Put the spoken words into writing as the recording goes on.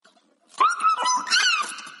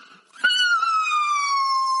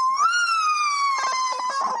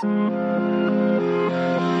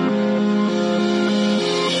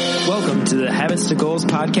to the Habits to Goals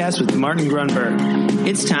podcast with Martin Grunberg.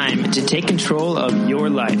 It's time to take control of your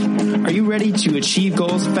life. Are you ready to achieve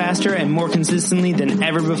goals faster and more consistently than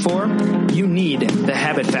ever before? You need the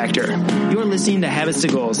Habit Factor. You're listening to Habits to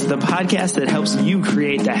Goals, the podcast that helps you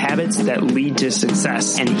create the habits that lead to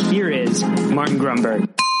success. And here is Martin Grunberg.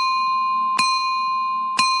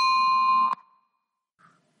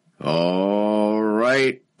 All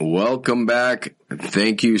right. Welcome back.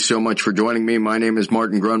 Thank you so much for joining me. My name is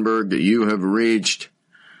Martin Grunberg. You have reached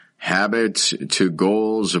Habits to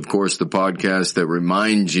Goals, of course, the podcast that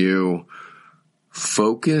reminds you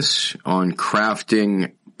focus on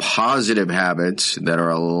crafting positive habits that are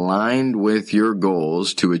aligned with your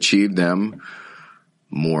goals to achieve them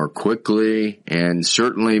more quickly and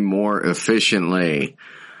certainly more efficiently.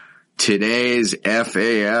 Today's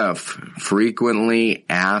FAF, Frequently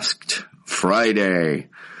Asked Friday.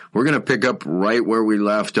 We're going to pick up right where we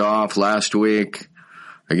left off last week.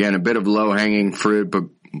 Again, a bit of low-hanging fruit,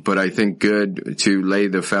 but I think good to lay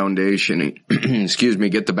the foundation,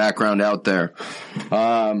 get the background out there.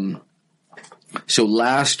 So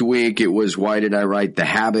last week it was, why did I write the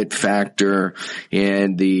habit factor?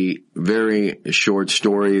 And the very short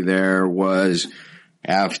story there was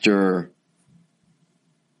after,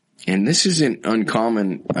 and this isn't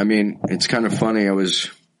uncommon. I mean, it's kind of funny. I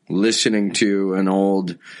was listening to an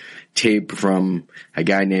old tape from a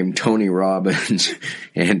guy named Tony Robbins,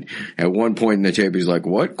 and at one point in the tape he's like,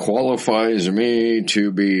 what qualifies me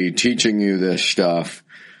to be teaching you this stuff?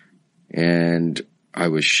 And I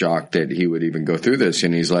was shocked that he would even go through this,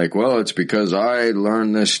 and he's like, well, it's because I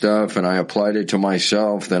learned this stuff and I applied it to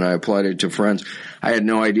myself, then I applied it to friends. I had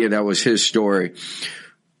no idea that was his story.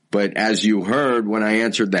 But as you heard, when I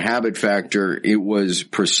answered the habit factor, it was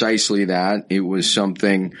precisely that. It was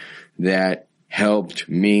something that helped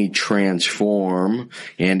me transform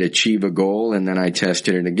and achieve a goal. And then I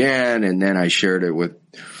tested it again, and then I shared it with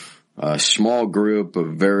a small group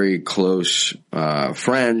of very close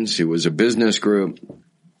friends. It was a business group,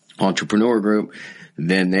 entrepreneur group.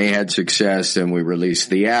 Then they had success, and we released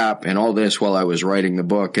the app, and all this while I was writing the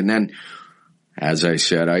book. And then, as I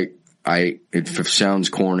said, it sounds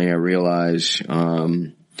corny, I realize,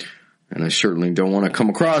 and I certainly don't want to come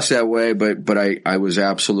across that way, but I was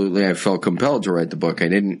absolutely, I felt compelled to write the book. I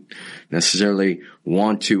didn't necessarily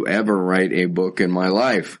want to ever write a book in my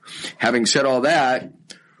life. Having said all that,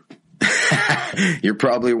 you're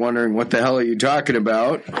probably wondering, what the hell are you talking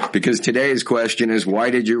about? Because today's question is, why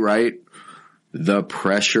did you write The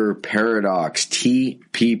Pressure Paradox,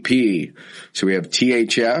 TPP? So we have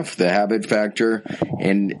THF, the habit factor,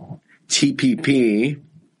 and TPP,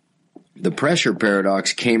 The Pressure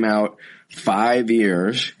Paradox, came out 5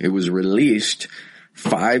 years. It was released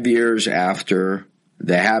 5 years after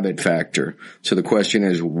the habit factor. So the question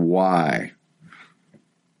is, why?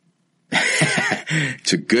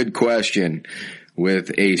 It's a good question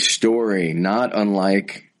with a story not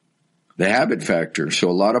unlike the habit factor. So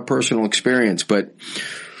a lot of personal experience, but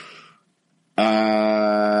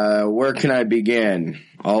where can I begin?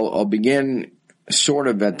 I'll begin sort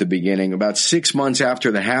of at the beginning. About 6 months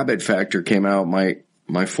after the habit factor came out,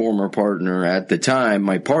 my former partner at the time,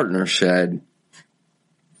 my partner said,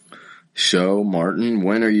 so Martin,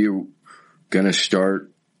 when are you going to start?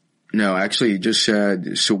 No, actually he just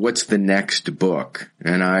said, so what's the next book?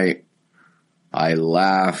 And I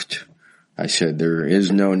laughed. I said, there is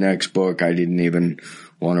no next book. I didn't even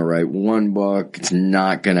want to write one book. It's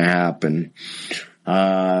not going to happen.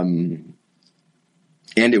 And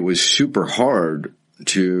it was super hard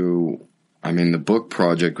the book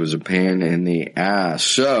project was a pain in the ass.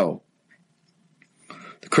 So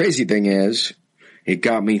the crazy thing is, it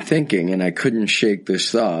got me thinking, and I couldn't shake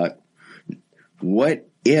this thought. What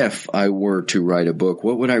if I were to write a book?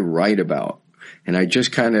 What would I write about? And I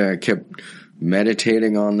just kind of kept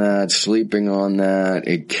meditating on that, sleeping on that.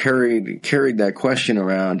 It carried that question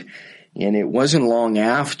around, and it wasn't long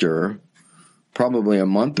after, probably a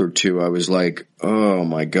month or two, I was like, oh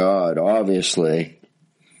my God, obviously,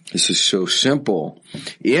 this is so simple.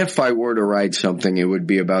 If I were to write something, it would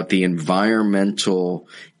be about the environmental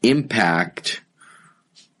impact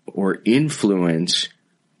or influence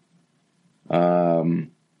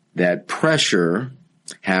that pressure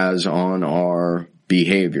has on our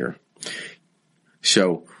behavior.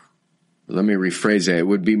 So let me rephrase that. It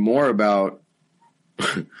would be more about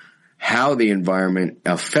how the environment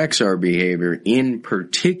affects our behavior, in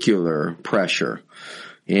particular pressure.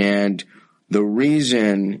 And the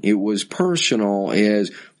reason it was personal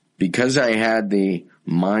is because I had the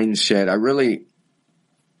mindset,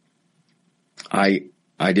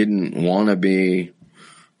 I didn't want to be,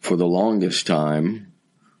 for the longest time,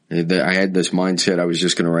 I had this mindset I was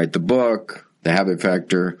just going to write the book, The Habit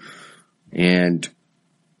Factor, and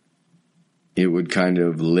it would kind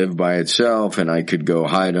of live by itself and I could go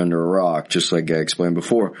hide under a rock, just like I explained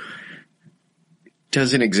before.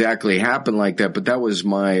 Doesn't exactly happen like that, but that was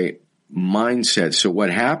my mindset. So what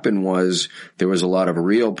happened was there was a lot of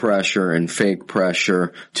real pressure and fake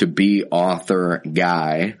pressure to be author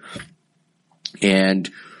guy. And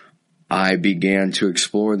I began to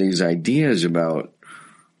explore these ideas about,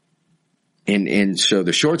 and so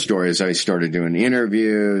the short story is I started doing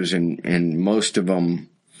interviews and most of them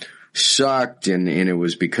sucked, and it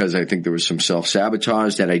was because I think there was some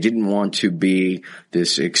self-sabotage that I didn't want to be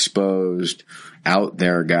this exposed out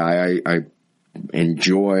there guy. I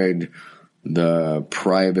enjoyed the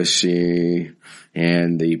privacy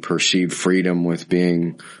and the perceived freedom with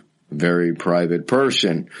being a very private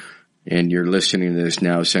person. And you're listening to this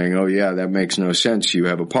now saying, oh yeah, that makes no sense. You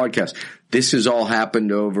have a podcast. This has all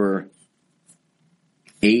happened over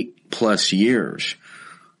 8+ years.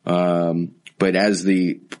 But as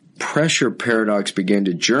the pressure paradox began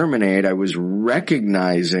to germinate, I was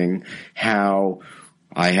recognizing how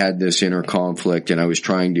I had this inner conflict and I was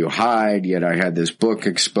trying to hide, yet I had this book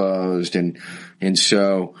exposed. And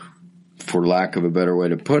so, for lack of a better way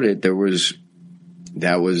to put it, that was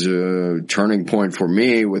a turning point for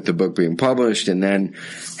me with the book being published and then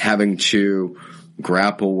having to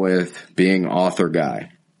grapple with being author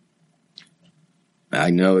guy.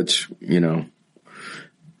 I know it's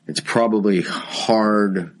probably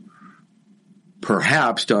hard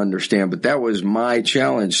perhaps to understand, but that was my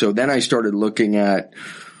challenge. So then I started looking at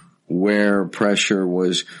where pressure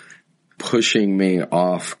was pushing me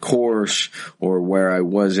off course or where I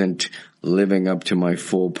wasn't living up to my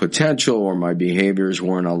full potential or my behaviors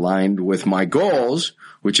weren't aligned with my goals,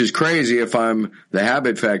 which is crazy if I'm the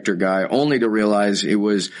habit factor guy, only to realize it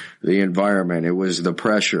was the environment. It was the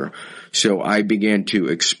pressure. So I began to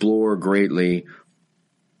explore greatly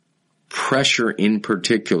pressure in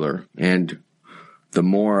particular, and the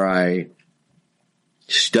more I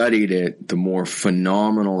studied it, the more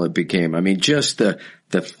phenomenal it became. I mean, just the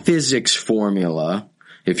physics formula,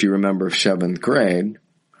 if you remember 7th grade,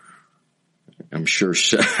 I'm sure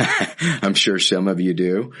some of you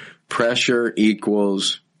do. Pressure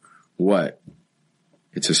equals what?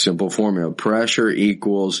 It's a simple formula. Pressure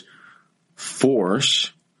equals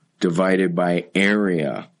force divided by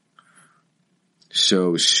area.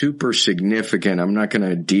 So super significant. I'm not going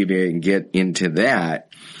to deviate and get into that.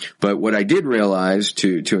 But what I did realize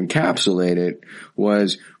to encapsulate it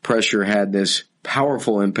was pressure had this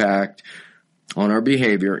powerful impact on our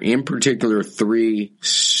behavior, in particular 3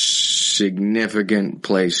 significant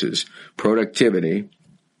places. Productivity,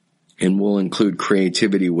 and we'll include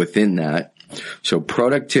creativity within that. So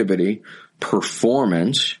productivity,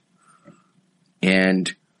 performance,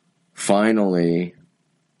 and finally,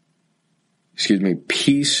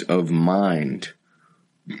 peace of mind.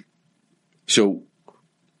 So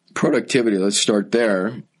productivity, let's start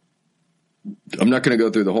there. I'm not going to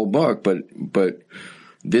go through the whole book, but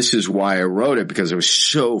this is why I wrote it, because I was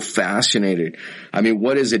so fascinated. I mean,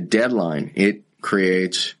 what is a deadline? It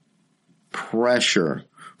creates pressure,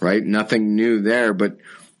 right? Nothing new there, but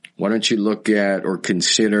why don't you look at or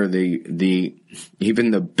consider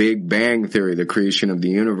even the Big Bang Theory, the creation of the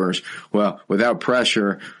universe? Well, without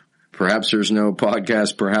pressure, perhaps there's no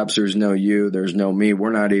podcast, perhaps there's no you, there's no me.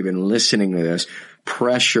 We're not even listening to this.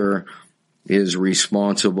 Pressure is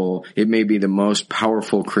responsible. It may be the most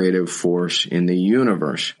powerful creative force in the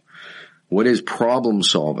universe. What is problem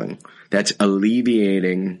solving? That's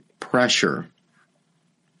alleviating pressure.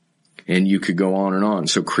 And you could go on and on.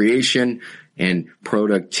 So creation and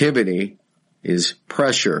productivity is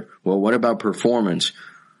pressure. Well, what about performance?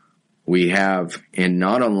 We have, and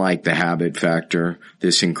not unlike the habit factor,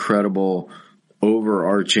 this incredible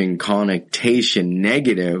overarching connotation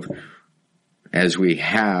negative, as we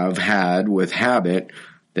have had with habit,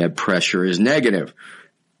 that pressure is negative.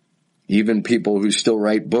 Even people who still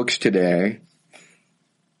write books today,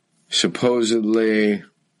 supposedly,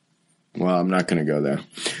 well, I'm not going to go there.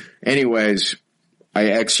 Anyways, I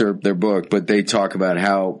excerpt their book, but they talk about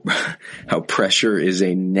how pressure is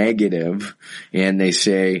a negative, and they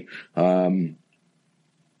say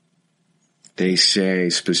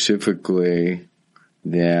specifically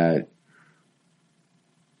that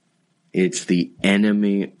it's the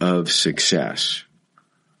enemy of success.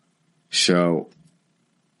 So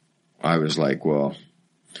I was like, well,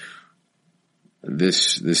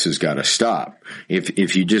 this has got to stop.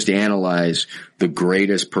 If you just analyze the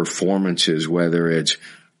greatest performances, whether it's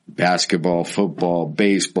basketball, football,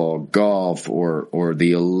 baseball, golf, or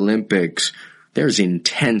the Olympics, there's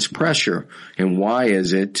intense pressure. And why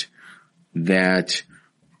is it that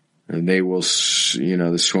they will,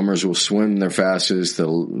 the swimmers will swim their fastest, the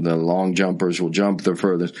long jumpers will jump the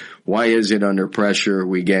furthest? Why is it under pressure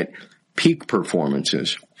we get peak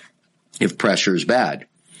performances if pressure is bad?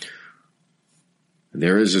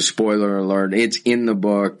 There is a spoiler alert. It's in the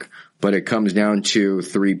book, but it comes down to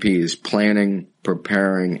 3 P's: planning,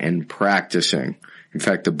 preparing, and practicing. In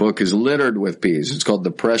fact, the book is littered with P's. It's called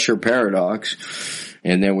The Pressure Paradox.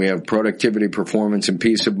 And then we have productivity, performance, and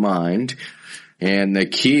peace of mind. And the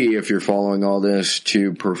key, if you're following all this,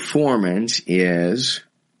 to performance is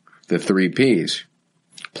the 3 P's: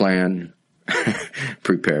 plan,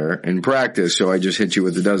 prepare, and practice. So I just hit you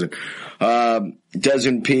with a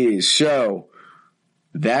dozen P's. So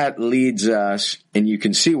that leads us, and you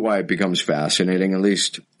can see why it becomes fascinating, at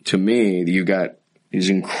least to me. You got these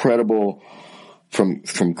incredible, from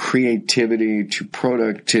creativity to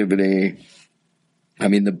productivity. I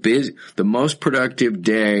mean, the most productive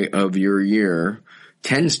day of your year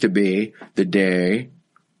tends to be the day,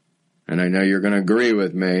 and I know you're going to agree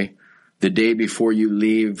with me, the day before you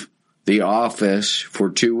leave the office for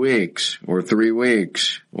 2 weeks or 3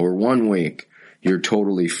 weeks or 1 week. You're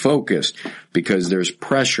totally focused because there's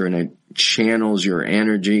pressure and it channels your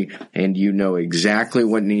energy, and you know exactly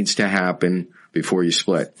what needs to happen before you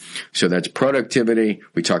split. So that's productivity.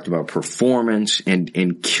 We talked about performance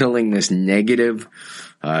and killing this negative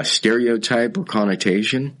stereotype or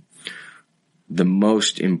connotation. The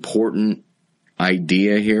most important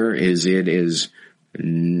idea here is I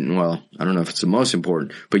don't know if it's the most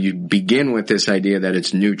important, but you begin with this idea that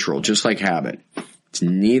it's neutral, just like habit. It's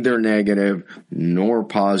neither negative nor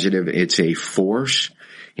positive. It's a force,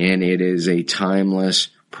 and it is a timeless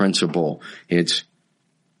principle.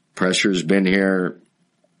 Pressure's been here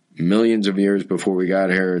millions of years before we got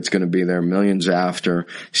here. It's going to be there millions after.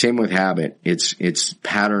 Same with habit. It's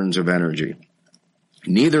patterns of energy.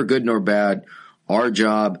 Neither good nor bad. Our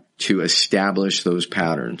job to establish those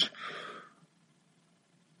patterns.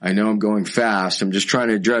 I know I'm going fast. I'm just trying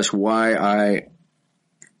to address why I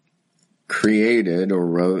created or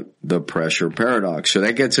wrote The Pressure Paradox. So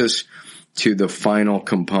that gets us to the final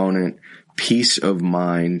component, peace of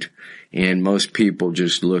mind. And most people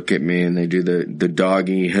just look at me and they do the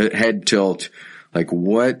doggy head tilt, like,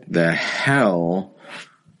 what the hell?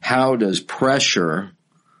 How does pressure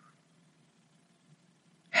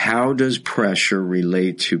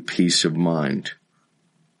relate to peace of mind?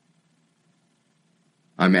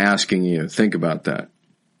 I'm asking you, think about that.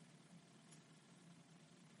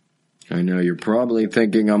 I know you're probably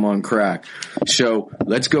thinking I'm on crack. So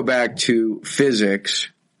let's go back to physics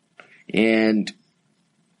and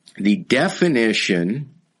the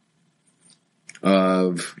definition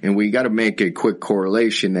of, and we got to make a quick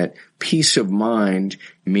correlation that peace of mind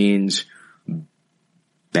means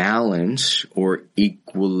balance or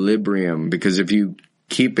equilibrium, because if you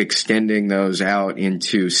keep extending those out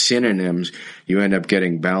into synonyms, you end up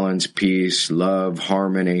getting balance, peace, love,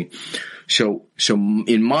 harmony. So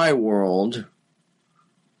in my world,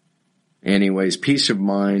 anyways, peace of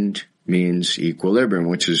mind means equilibrium,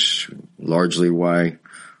 which is largely why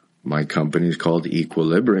my company is called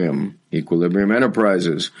Equilibrium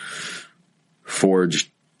Enterprises,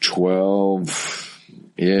 forged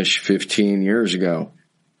 15 years ago.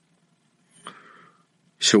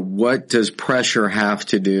 So what does pressure have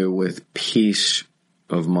to do with peace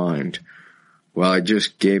of mind? Well, I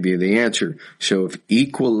just gave you the answer. So if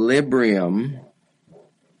equilibrium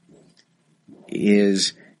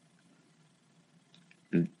is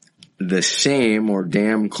the same or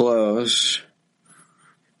damn close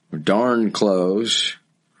or darn close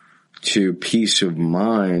to peace of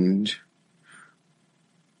mind,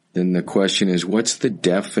 then the question is, what's the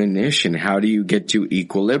definition? How do you get to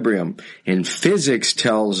equilibrium? And physics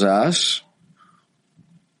tells us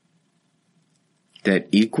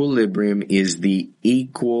that equilibrium is the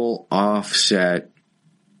equal offset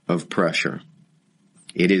of pressure.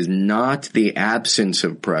 It is not the absence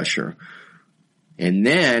of pressure. And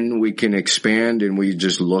then we can expand and we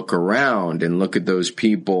just look around and look at those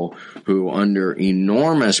people who under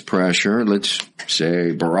enormous pressure, let's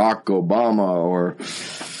say Barack Obama or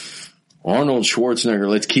Arnold Schwarzenegger,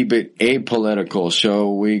 let's keep it apolitical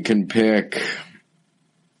so we can pick,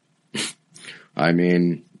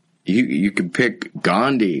 you could pick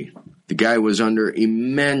Gandhi. The guy was under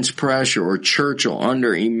immense pressure, or Churchill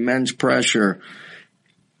under immense pressure.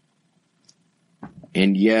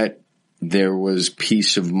 And yet there was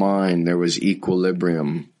peace of mind. There was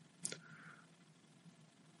equilibrium.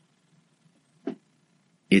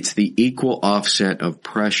 It's the equal offset of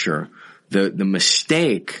pressure. The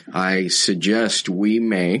mistake I suggest we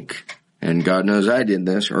make and God knows I did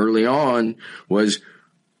this early on, was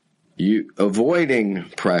you avoiding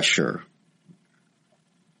pressure.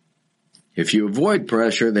 If you avoid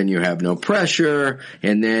pressure, then you have no pressure,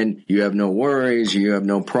 and then you have no worries, you have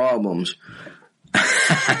no problems.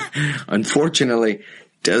 Unfortunately,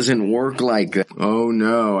 doesn't work like that. Oh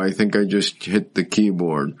no, I think I just hit the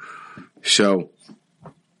keyboard. So,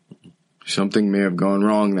 something may have gone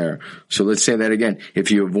wrong there. So let's say that again.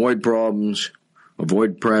 If you avoid problems,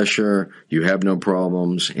 avoid pressure, you have no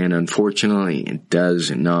problems, and unfortunately, it does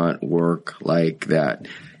not work like that.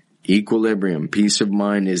 Equilibrium, peace of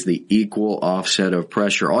mind, is the equal offset of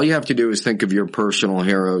pressure. All you have to do is think of your personal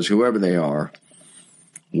heroes, whoever they are,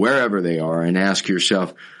 wherever they are, and ask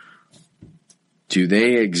yourself, do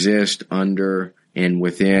they exist under and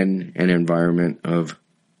within an environment of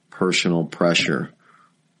personal pressure?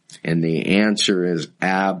 And the answer is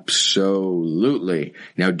absolutely.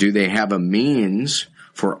 Now, do they have a means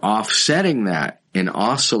for offsetting that and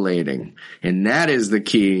oscillating? And that is the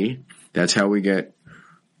key. That's how we get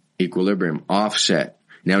equilibrium, offset.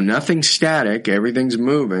 Now, nothing's static. Everything's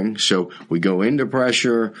moving. So we go into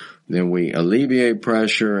pressure, then we alleviate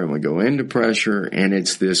pressure, and we go into pressure. And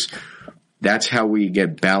it's this, that's how we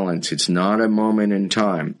get balance. It's not a moment in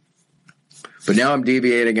time. But now I'm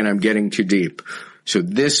deviating and I'm getting too deep. So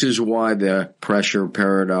this is why the pressure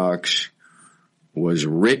paradox was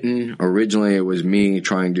written. Originally, it was me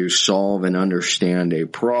trying to solve and understand a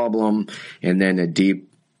problem, and then a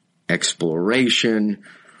deep exploration.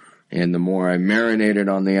 And the more I marinated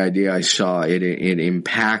on the idea, I saw it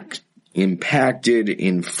impacted,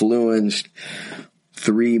 influenced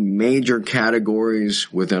 3 major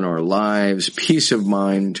categories within our lives: peace of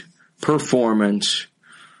mind, performance,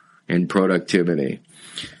 and productivity.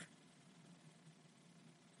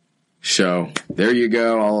 So there you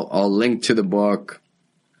go. I'll link to the book.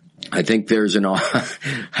 I'm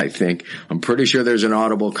pretty sure there's an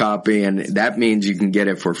Audible copy, and that means you can get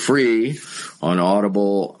it for free on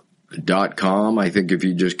Audible.com. I think if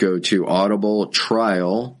you just go to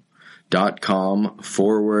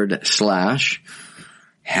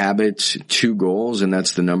audibletrial.com/habits 2 goals, and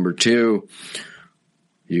that's the number 2,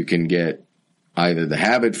 you can get either the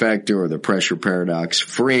habit factor or the pressure paradox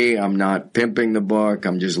free. I'm not pimping the book.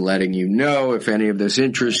 I'm just letting you know if any of this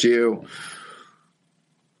interests you.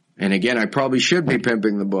 And again, I probably should be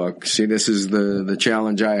pimping the book. See, this is the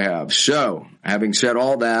challenge I have. So, having said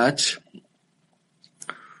all that,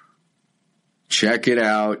 check it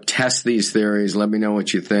out. Test these theories. Let me know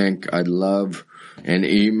what you think. I'd love an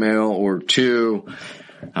email or 2.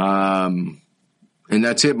 And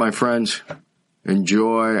that's it, my friends.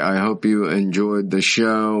 Enjoy. I hope you enjoyed the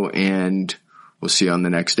show, and we'll see you on the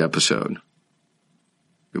next episode.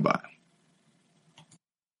 Goodbye.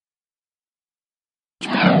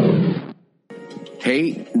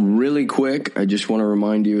 Hey, really quick, I just want to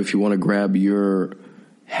remind you, if you want to grab your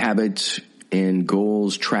habits and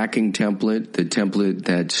goals tracking template, the template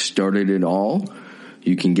that started it all,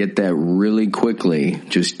 you can get that really quickly.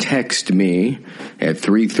 Just text me at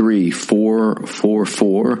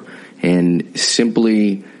 33444 and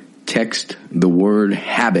simply text the word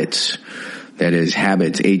habits. That is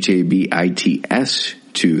habits, HABITS,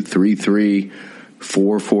 to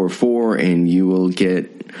 33444, and you will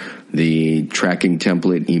get the tracking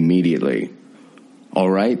template immediately. All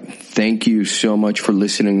right. Thank you so much for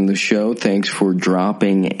listening to the show. Thanks for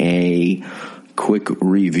dropping a quick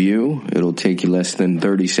review. It'll take you less than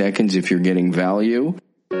 30 seconds if you're getting value.